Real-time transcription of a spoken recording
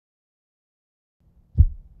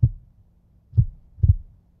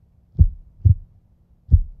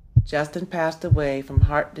Justin passed away from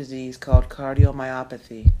heart disease called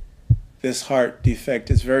cardiomyopathy. This heart defect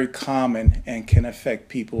is very common and can affect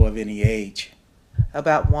people of any age.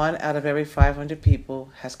 About 1 out of every 500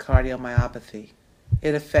 people has cardiomyopathy.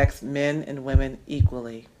 It affects men and women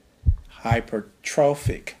equally.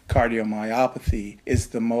 Hypertrophic cardiomyopathy is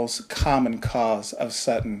the most common cause of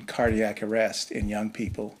sudden cardiac arrest in young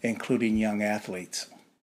people, including young athletes.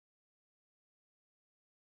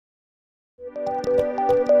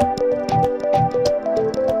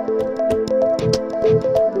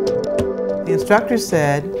 The instructor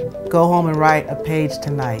said, "Go home and write a page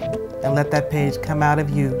tonight, and let that page come out of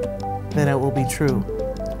you, then it will be true.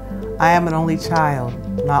 I am an only child,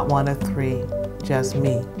 not one of 3, just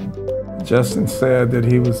me." Justin said that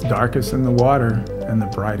he was darkest in the water and the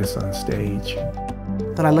brightest on stage.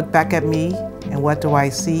 When I look back at me, and what do I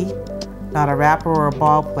see? Not a rapper or a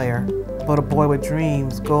ball player, but a boy with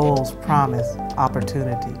dreams, goals, promise,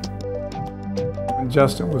 opportunity. When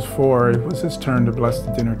Justin was 4, it was his turn to bless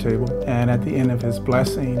the dinner table. And at the end of his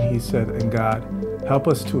blessing, he said, "And God, help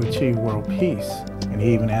us to achieve world peace." And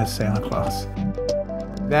he even asked Santa Claus.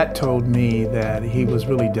 That told me that he was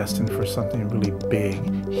really destined for something really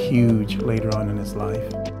big, huge later on in his life.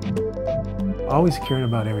 Always cared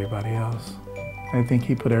about everybody else. I think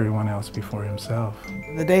he put everyone else before himself.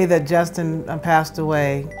 The day that Justin passed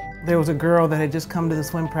away, there was a girl that had just come to the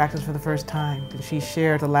swim practice for the first time. She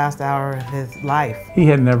shared the last hour of his life. He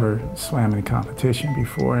had never swam in competition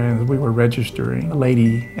before, and as we were registering, a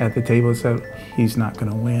lady at the table said, "He's not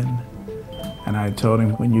going to win." And I told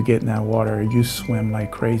him, "When you get in that water, you swim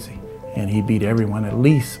like crazy." And he beat everyone at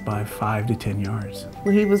least by 5 to 10 yards.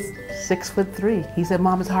 Well, he was 6'3". He said,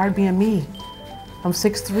 "Mom, it's hard being me. I'm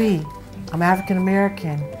 6'3". I'm African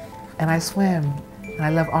American, and I swim, and I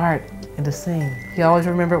love art and to sing." He always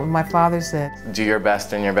remembered what my father said. Do your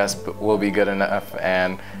best and your best will be good enough,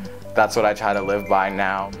 and that's what I try to live by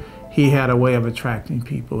now. He had a way of attracting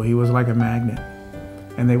people. He was like a magnet,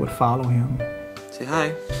 and they would follow him. Say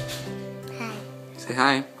hi. Hi. Say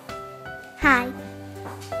hi. Hi.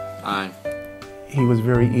 Hi. He was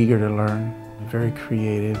very eager to learn, very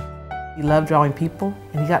creative. He loved drawing people,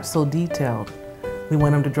 and he got so detailed. We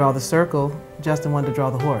wanted him to draw the circle. Justin wanted to draw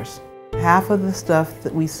the horse. Half of the stuff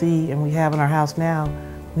that we see and we have in our house now,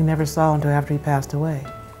 we never saw until after he passed away.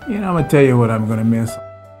 You know, I'm gonna tell you what I'm gonna miss.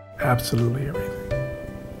 Absolutely everything.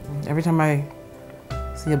 Every time I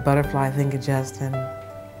see a butterfly, I think of Justin.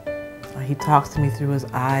 He talks to me through his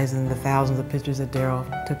eyes and the thousands of pictures that Daryl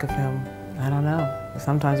took of him. I don't know.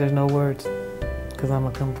 Sometimes there's no words because I'm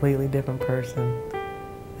a completely different person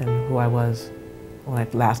than who I was when I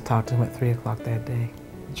last talked to him at 3 o'clock that day.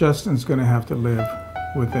 Justin's gonna have to live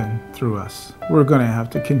within through us. We're gonna have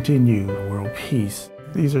to continue world peace.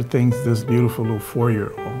 These are things this beautiful little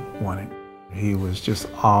 4-year-old wanted. He was just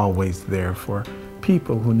always there for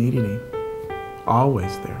people who needed him.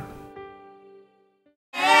 Always there.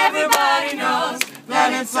 Everybody knows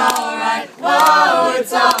that it's alright. Whoa,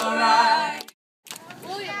 it's alright.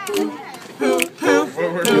 Who?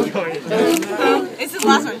 It's his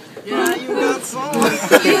last one. Yeah, you got someone.